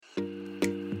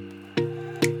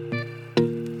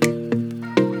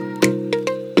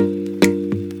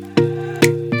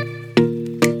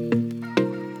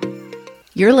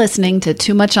You're listening to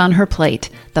Too Much on Her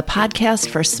Plate, the podcast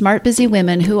for smart, busy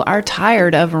women who are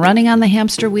tired of running on the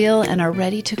hamster wheel and are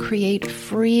ready to create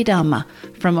freedom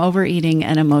from overeating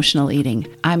and emotional eating.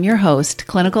 I'm your host,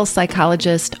 clinical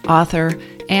psychologist, author,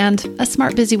 and a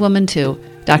smart, busy woman too,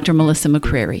 Dr. Melissa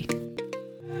McCreary.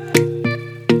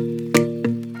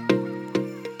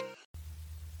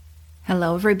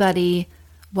 Hello, everybody.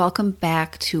 Welcome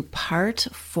back to part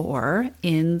 4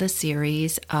 in the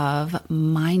series of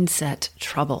Mindset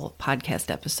Trouble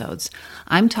podcast episodes.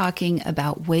 I'm talking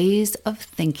about ways of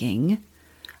thinking,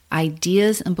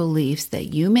 ideas and beliefs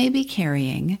that you may be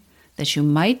carrying, that you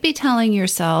might be telling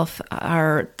yourself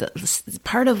are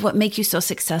part of what make you so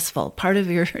successful, part of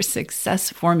your success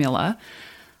formula.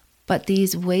 But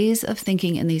these ways of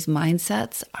thinking and these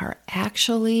mindsets are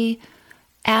actually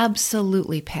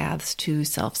absolutely paths to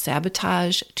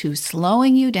self-sabotage, to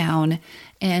slowing you down,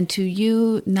 and to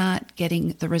you not getting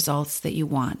the results that you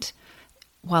want,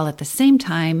 while at the same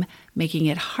time making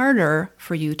it harder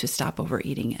for you to stop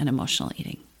overeating and emotional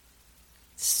eating.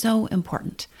 So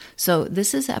important. So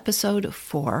this is episode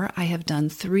 4. I have done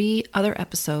 3 other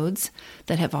episodes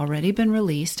that have already been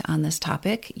released on this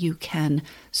topic. You can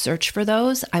search for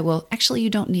those. You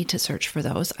don't need to search for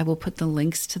those. I will put the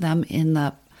links to them in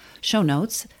the show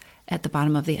notes at the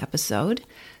bottom of the episode.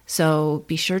 So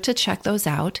be sure to check those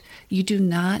out. You do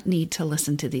not need to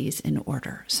listen to these in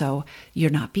order. So you're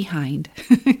not behind.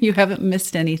 You haven't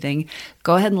missed anything.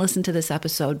 Go ahead and listen to this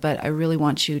episode, but I really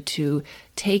want you to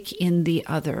take in the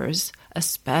others,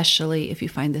 especially if you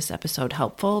find this episode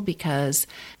helpful, because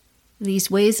these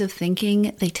ways of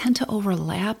thinking, they tend to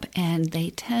overlap and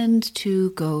they tend to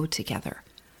go together.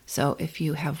 So if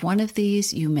you have one of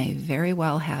these, you may very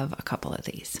well have a couple of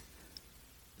these.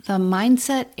 The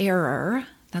mindset error,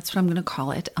 that's what I'm going to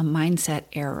call it, a mindset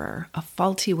error, a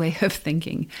faulty way of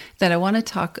thinking that I want to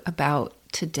talk about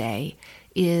today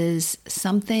is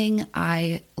something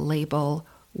I label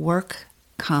work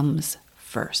comes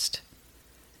first.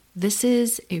 This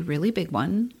is a really big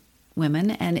one, women,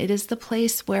 and it is the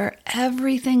place where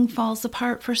everything falls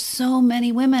apart for so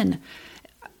many women.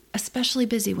 Especially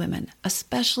busy women,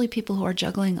 especially people who are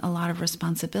juggling a lot of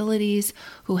responsibilities,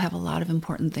 who have a lot of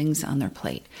important things on their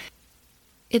plate.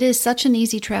 It is such an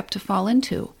easy trap to fall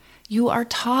into. You are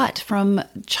taught from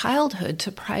childhood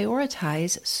to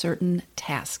prioritize certain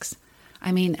tasks.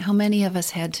 I mean, how many of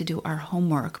us had to do our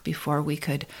homework before we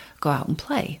could go out and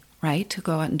play, right? To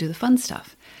go out and do the fun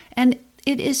stuff. And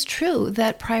it is true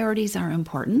that priorities are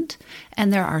important,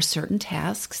 and there are certain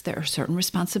tasks, there are certain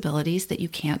responsibilities that you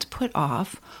can't put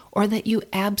off or that you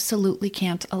absolutely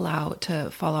can't allow to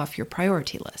fall off your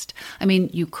priority list. I mean,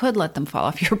 you could let them fall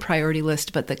off your priority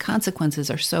list, but the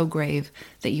consequences are so grave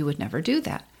that you would never do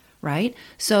that, right?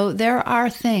 So there are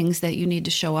things that you need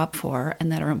to show up for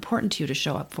and that are important to you to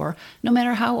show up for, no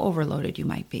matter how overloaded you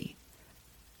might be.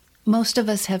 Most of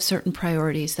us have certain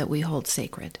priorities that we hold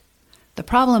sacred. The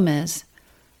problem is,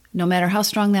 no matter how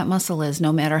strong that muscle is,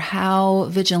 no matter how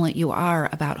vigilant you are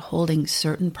about holding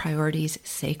certain priorities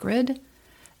sacred,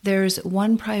 there's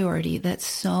one priority that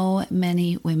so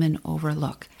many women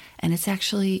overlook, and it's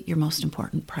actually your most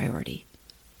important priority: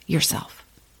 yourself.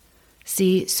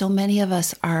 See, so many of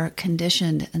us are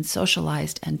conditioned and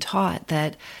socialized and taught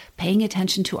that paying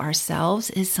attention to ourselves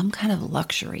is some kind of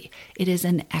luxury. It is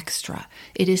an extra.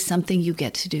 It is something you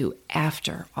get to do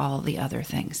after all the other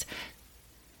things.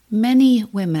 Many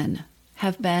women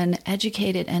have been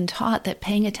educated and taught that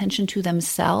paying attention to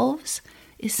themselves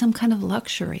is some kind of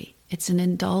luxury. It's an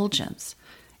indulgence.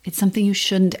 It's something you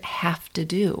shouldn't have to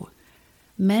do.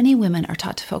 Many women are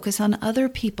taught to focus on other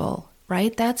people,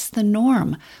 right? That's the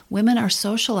norm. Women are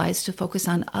socialized to focus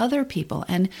on other people,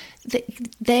 and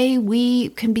we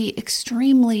can be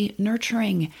extremely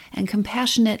nurturing and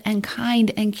compassionate and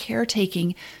kind and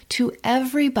caretaking to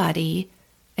everybody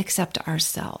except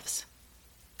ourselves.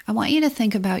 I want you to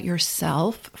think about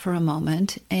yourself for a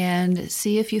moment and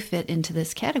see if you fit into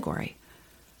this category.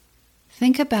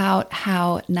 Think about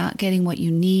how not getting what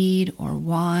you need or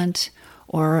want,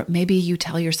 or maybe you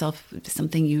tell yourself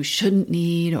something you shouldn't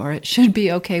need or it should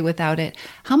be okay without it.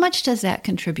 How much does that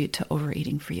contribute to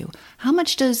overeating for you? How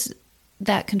much does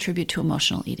that contribute to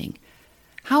emotional eating?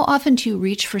 How often do you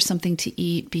reach for something to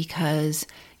eat because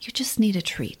you just need a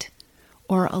treat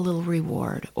or a little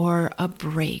reward or a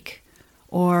break?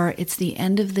 Or it's the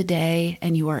end of the day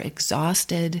and you are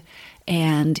exhausted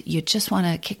and you just want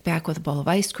to kick back with a bowl of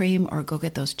ice cream or go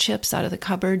get those chips out of the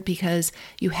cupboard because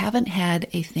you haven't had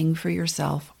a thing for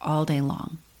yourself all day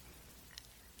long.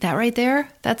 That right there,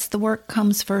 that's the work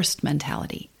comes first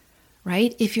mentality.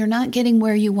 right? If you're not getting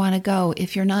where you want to go,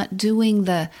 if you're not doing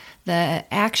the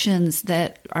actions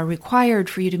that are required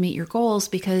for you to meet your goals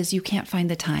because you can't find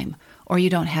the time or you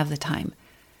don't have the time,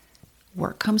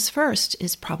 work comes first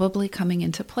is probably coming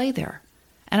into play there.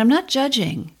 And I'm not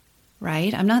judging,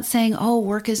 right? I'm not saying, oh,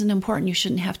 work isn't important, you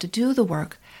shouldn't have to do the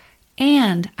work.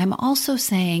 And I'm also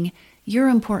saying you're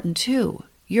important too.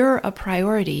 You're a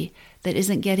priority that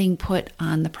isn't getting put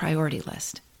on the priority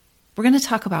list. We're going to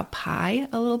talk about pie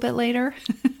a little bit later.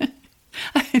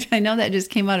 I know that just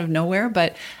came out of nowhere,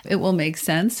 but it will make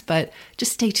sense. But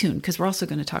just stay tuned because we're also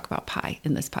going to talk about pie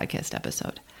in this podcast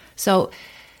episode. So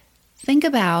think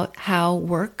about how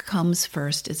work comes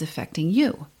first is affecting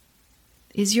you.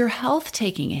 Is your health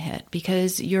taking a hit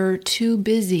because you're too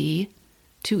busy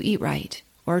to eat right,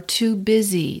 or too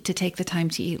busy to take the time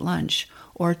to eat lunch,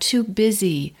 or too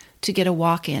busy to get a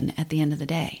walk in at the end of the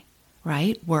day,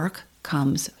 right? Work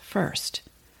comes first.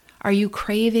 Are you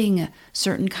craving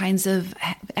certain kinds of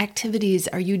activities?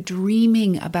 Are you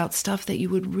dreaming about stuff that you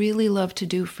would really love to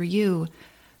do for you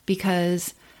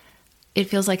because it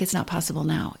feels like it's not possible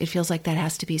now? It feels like that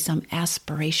has to be some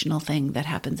aspirational thing that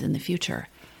happens in the future.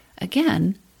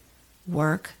 Again,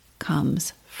 work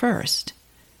comes first.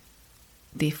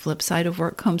 The flip side of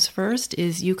work comes first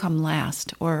is you come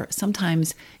last, or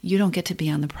sometimes you don't get to be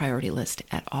on the priority list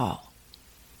at all.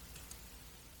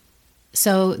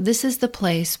 So this is the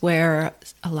place where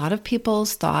a lot of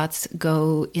people's thoughts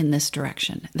go in this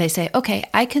direction. They say, okay,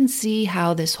 I can see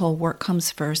how this whole work comes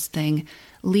first thing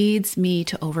leads me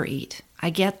to overeat. I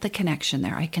get the connection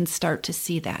there. I can start to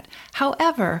see that.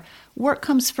 However, work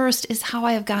comes first is how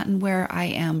I have gotten where I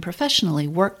am professionally.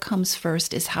 Work comes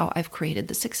first is how I've created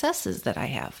the successes that I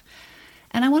have.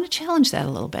 And I want to challenge that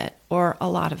a little bit, or a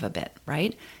lot of a bit,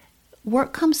 right?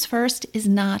 Work comes first is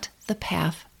not the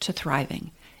path to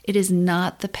thriving. It is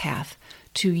not the path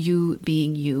to you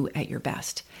being you at your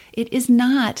best. It is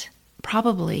not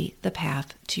probably the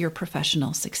path to your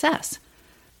professional success.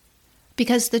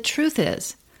 Because the truth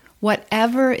is,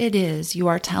 whatever it is you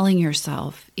are telling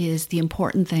yourself is the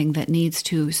important thing that needs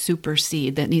to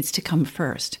supersede, that needs to come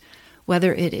first,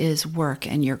 whether it is work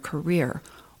and your career,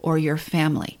 or your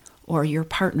family, or your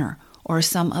partner, or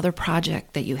some other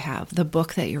project that you have, the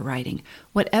book that you're writing,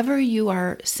 whatever you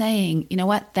are saying, you know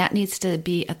what, that needs to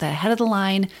be at the head of the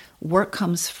line, work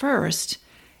comes first,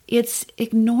 it's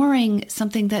ignoring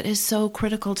something that is so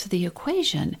critical to the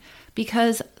equation.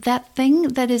 Because that thing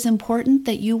that is important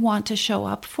that you want to show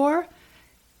up for,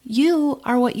 you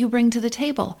are what you bring to the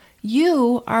table.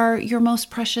 You are your most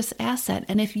precious asset.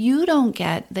 And if you don't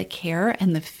get the care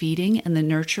and the feeding and the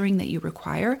nurturing that you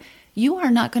require, you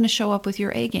are not going to show up with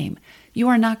your A game. You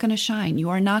are not going to shine. You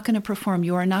are not going to perform.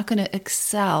 You are not going to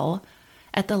excel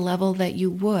at the level that you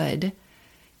would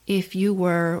if you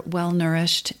were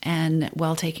well-nourished and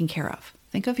well taken care of.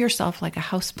 Think of yourself like a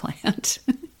houseplant.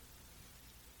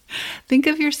 Think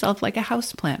of yourself like a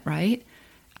houseplant, right?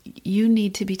 You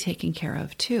need to be taken care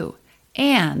of too.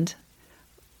 And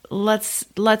let's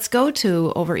go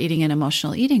to overeating and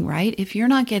emotional eating, right? If you're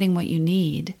not getting what you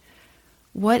need,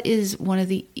 what is one of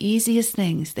the easiest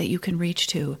things that you can reach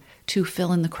to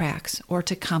fill in the cracks, or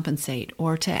to compensate,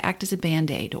 or to act as a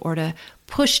Band-Aid, or to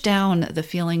push down the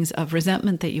feelings of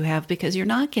resentment that you have because you're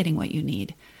not getting what you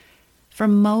need? For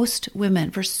most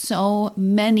women, for so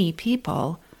many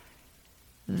people,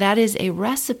 that is a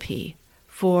recipe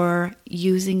for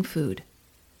using food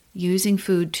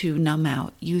to numb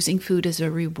out, using food as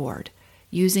a reward,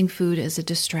 using food as a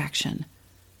distraction,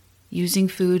 using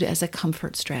food as a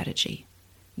comfort strategy,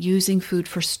 using food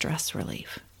for stress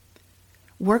relief.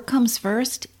 Work comes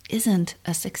first isn't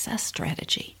a success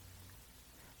strategy.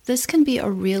 This can be a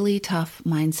really tough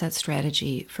mindset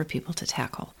strategy for people to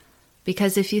tackle,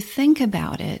 because if you think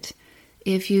about it,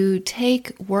 if you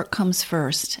take work comes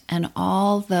first and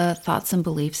all the thoughts and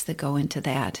beliefs that go into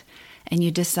that, and you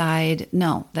decide,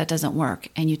 no, that doesn't work,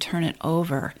 and you turn it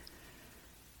over,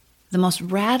 the most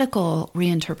radical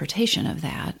reinterpretation of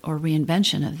that, or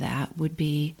reinvention of that, would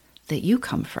be that you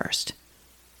come first.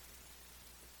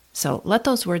 So let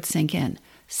those words sink in.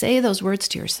 Say those words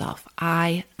to yourself.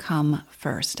 I come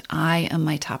first. I am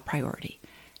my top priority.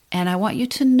 And I want you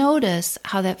to notice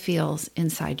how that feels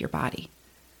inside your body.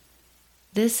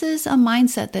 This is a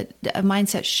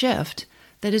mindset shift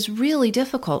that is really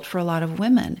difficult for a lot of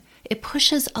women. It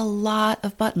pushes a lot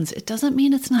of buttons. It doesn't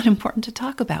mean it's not important to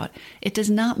talk about. It does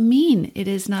not mean it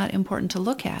is not important to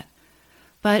look at.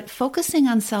 But focusing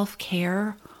on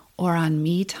self-care, or on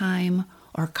me time,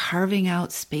 or carving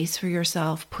out space for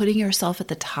yourself, putting yourself at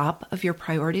the top of your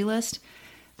priority list,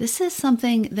 this is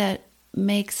something that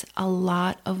makes a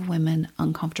lot of women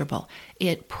uncomfortable.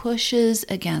 It pushes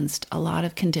against a lot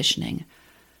of conditioning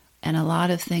and a lot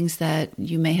of things that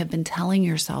you may have been telling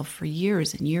yourself for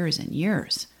years and years and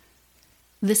years.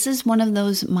 This is one of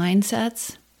those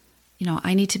mindsets.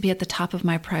 I need to be at the top of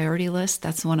my priority list.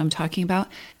 That's the one I'm talking about.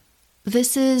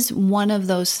 This is one of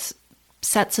those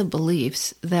sets of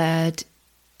beliefs that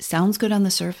sounds good on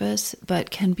the surface, but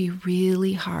can be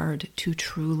really hard to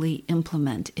truly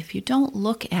implement if you don't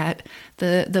look at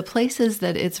the places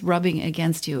that it's rubbing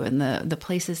against you and the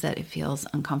places that it feels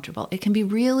uncomfortable. It can be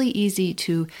really easy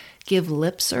to give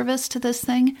lip service to this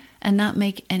thing and not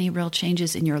make any real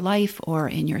changes in your life or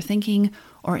in your thinking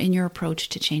or in your approach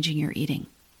to changing your eating.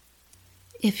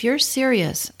 If you're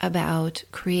serious about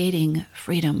creating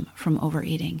freedom from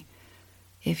overeating,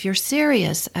 if you're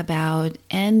serious about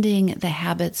ending the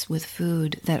habits with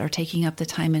food that are taking up the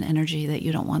time and energy that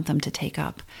you don't want them to take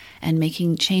up, and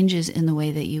making changes in the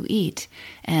way that you eat,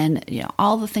 and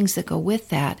all the things that go with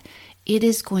that, it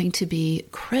is going to be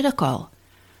critical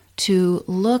to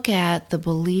look at the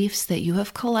beliefs that you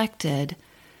have collected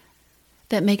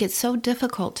that make it so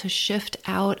difficult to shift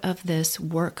out of this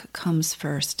work comes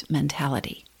first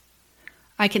mentality.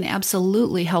 I can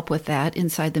absolutely help with that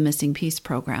inside the Missing Piece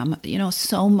program.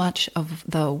 So much of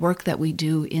the work that we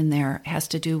do in there has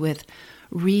to do with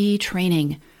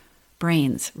retraining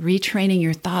brains, retraining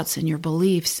your thoughts and your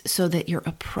beliefs so that your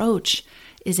approach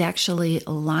is actually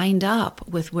lined up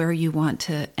with where you want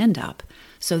to end up,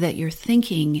 so that your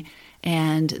thinking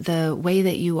and the way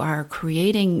that you are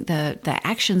creating the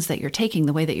actions that you're taking,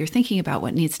 the way that you're thinking about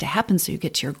what needs to happen so you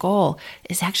get to your goal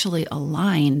is actually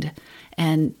aligned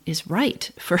and is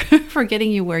right for getting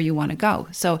you where you want to go.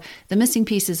 So the Missing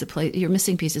Piece is a place, your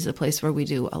Missing Piece is a place where we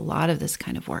do a lot of this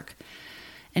kind of work.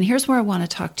 And here's where I want to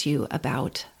talk to you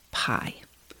about pie.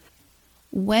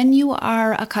 When you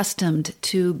are accustomed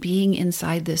to being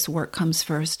inside this work comes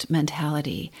first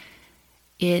mentality,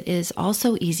 it is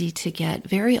also easy to get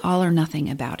very all or nothing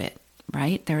about it,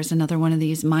 right? There's another one of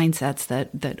these mindsets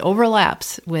that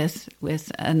overlaps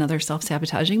with another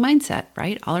self-sabotaging mindset,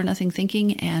 right? All or nothing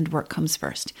thinking and work comes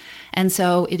first. And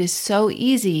so it is so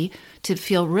easy to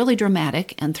feel really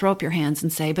dramatic and throw up your hands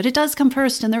and say, but it does come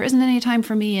first and there isn't any time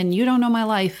for me and you don't know my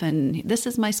life and this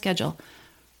is my schedule.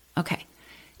 Okay,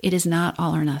 it is not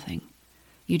all or nothing.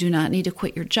 You do not need to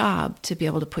quit your job to be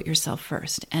able to put yourself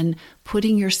first. And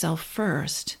putting yourself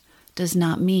first does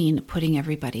not mean putting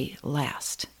everybody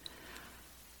last.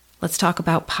 Let's talk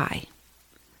about pie.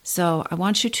 So I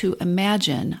want you to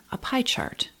imagine a pie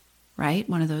chart, right?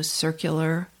 One of those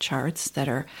circular charts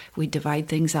that we divide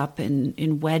things up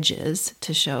in wedges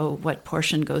to show what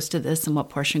portion goes to this and what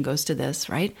portion goes to this,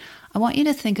 right? I want you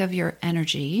to think of your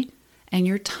energy and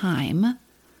your time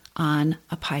on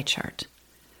a pie chart.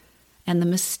 And the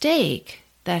mistake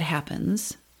that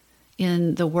happens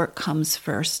in the work comes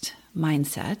first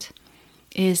mindset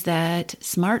is that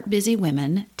smart, busy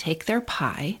women take their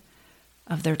pie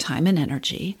of their time and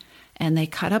energy and they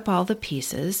cut up all the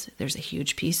pieces. There's a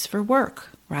huge piece for work,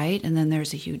 right? And then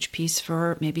there's a huge piece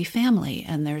for maybe family,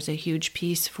 and there's a huge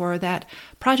piece for that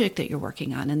project that you're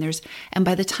working on. And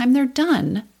by the time they're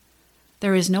done,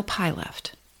 there is no pie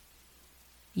left.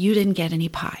 You didn't get any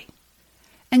pie.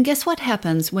 And guess what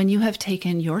happens when you have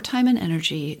taken your time and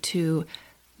energy to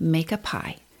make a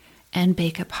pie and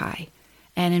bake a pie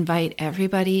and invite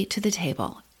everybody to the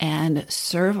table and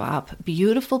serve up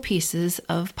beautiful pieces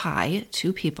of pie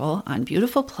to people on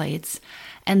beautiful plates,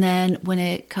 and then when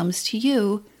it comes to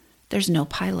you, there's no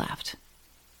pie left?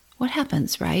 What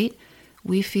happens, right?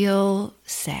 We feel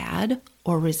sad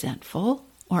or resentful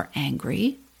or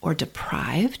angry or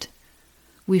deprived.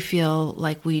 We feel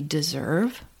like we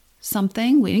deserve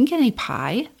something. We didn't get any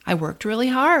pie. I worked really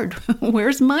hard.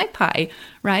 Where's my pie,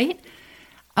 right?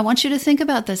 I want you to think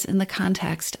about this in the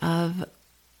context of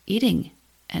eating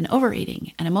and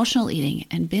overeating and emotional eating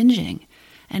and binging.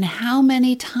 And how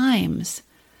many times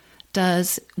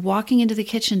does walking into the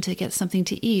kitchen to get something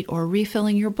to eat, or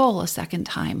refilling your bowl a second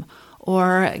time,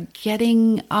 or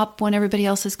getting up when everybody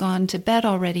else has gone to bed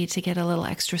already to get a little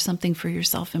extra something for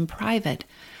yourself in private,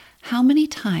 how many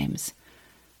times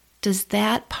does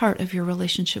that part of your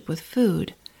relationship with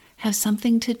food have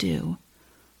something to do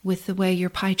with the way your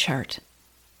pie chart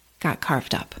got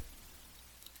carved up?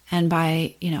 And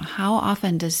by, how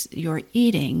often does your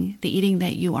eating, the eating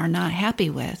that you are not happy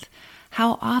with,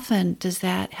 how often does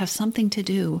that have something to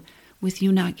do with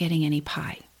you not getting any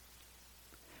pie?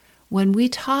 When we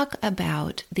talk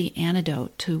about the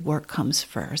antidote to work comes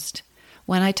first,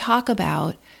 when I talk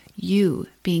about you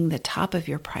being the top of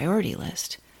your priority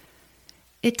list,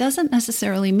 it doesn't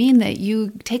necessarily mean that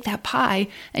you take that pie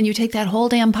and you take that whole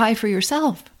damn pie for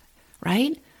yourself,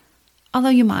 right?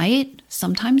 Although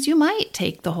sometimes you might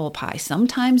take the whole pie.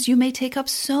 Sometimes you may take up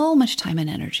so much time and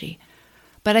energy.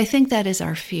 But I think that is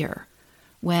our fear.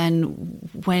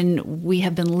 When we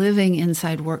have been living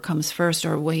inside work comes first,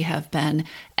 or we have been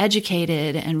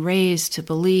educated and raised to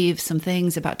believe some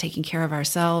things about taking care of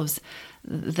ourselves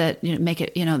that make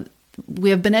it,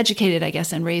 we have been educated, I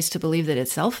guess, and raised to believe that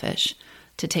it's selfish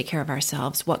to take care of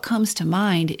ourselves. What comes to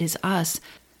mind is us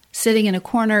sitting in a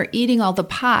corner eating all the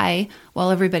pie while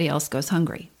everybody else goes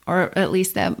hungry, or at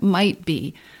least that might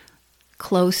be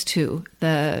close to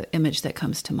the image that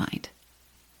comes to mind.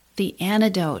 The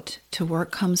antidote to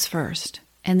work comes first,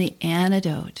 and the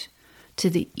antidote to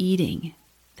the eating,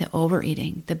 the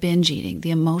overeating, the binge eating,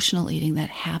 the emotional eating that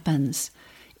happens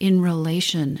in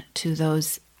relation to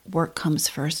those work comes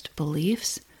first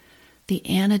beliefs, the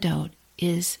antidote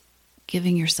is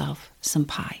giving yourself some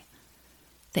pie.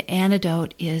 The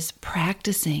antidote is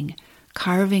practicing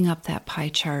carving up that pie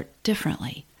chart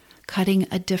differently, cutting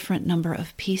a different number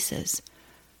of pieces,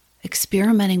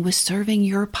 experimenting with serving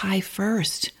your pie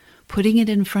first, putting it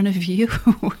in front of you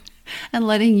and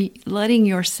letting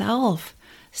yourself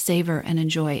savor and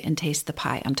enjoy and taste the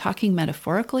pie. I'm talking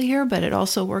metaphorically here, but it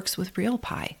also works with real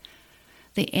pie.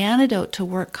 The antidote to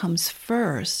work comes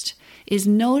first is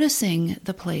noticing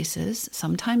the places.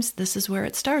 Sometimes this is where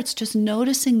it starts, just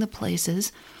noticing the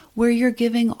places where you're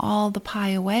giving all the pie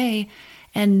away,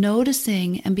 and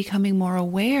noticing and becoming more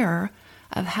aware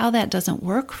of how that doesn't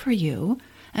work for you,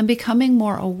 and becoming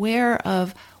more aware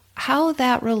of how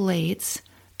that relates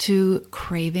to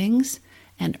cravings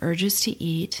and urges to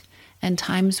eat, and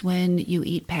times when you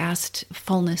eat past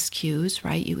fullness cues,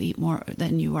 right? You eat more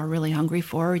than you are really hungry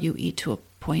for, or you eat to a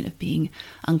point of being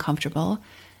uncomfortable.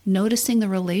 Noticing the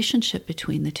relationship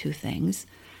between the two things,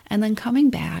 and then coming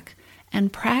back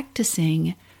and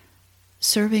practicing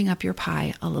serving up your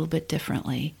pie a little bit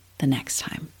differently the next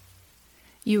time.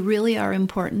 You really are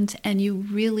important, and you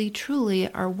really,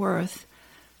 truly are worth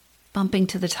bumping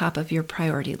to the top of your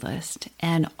priority list.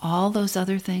 And all those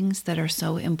other things that are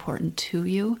so important to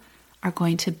you are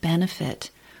going to benefit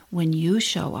when you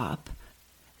show up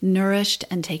nourished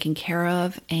and taken care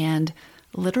of, and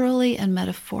literally and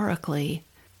metaphorically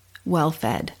well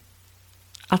fed.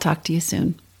 I'll talk to you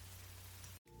soon.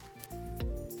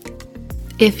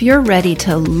 If you're ready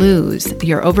to lose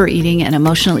your overeating and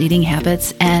emotional eating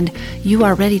habits, and you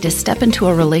are ready to step into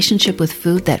a relationship with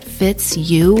food that fits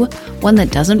you, one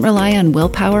that doesn't rely on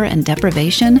willpower and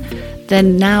deprivation,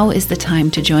 then now is the time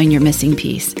to join your missing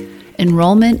piece.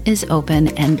 Enrollment is open,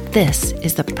 and this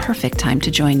is the perfect time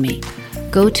to join me.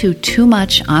 Go to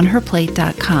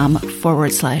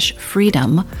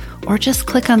toomuchonherplate.com/freedom, or just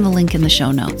click on the link in the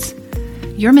show notes.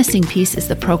 Your Missing Piece is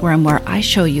the program where I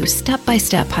show you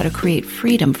step-by-step how to create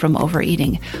freedom from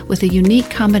overeating with a unique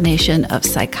combination of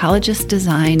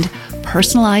psychologist-designed,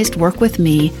 personalized work with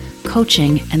me,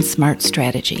 coaching, and smart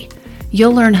strategy.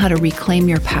 You'll learn how to reclaim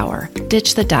your power,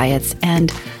 ditch the diets,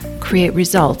 and create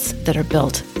results that are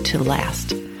built to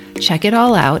last. Check it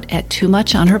all out at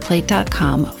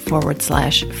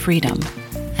toomuchonherplate.com/freedom,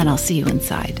 and I'll see you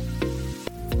inside.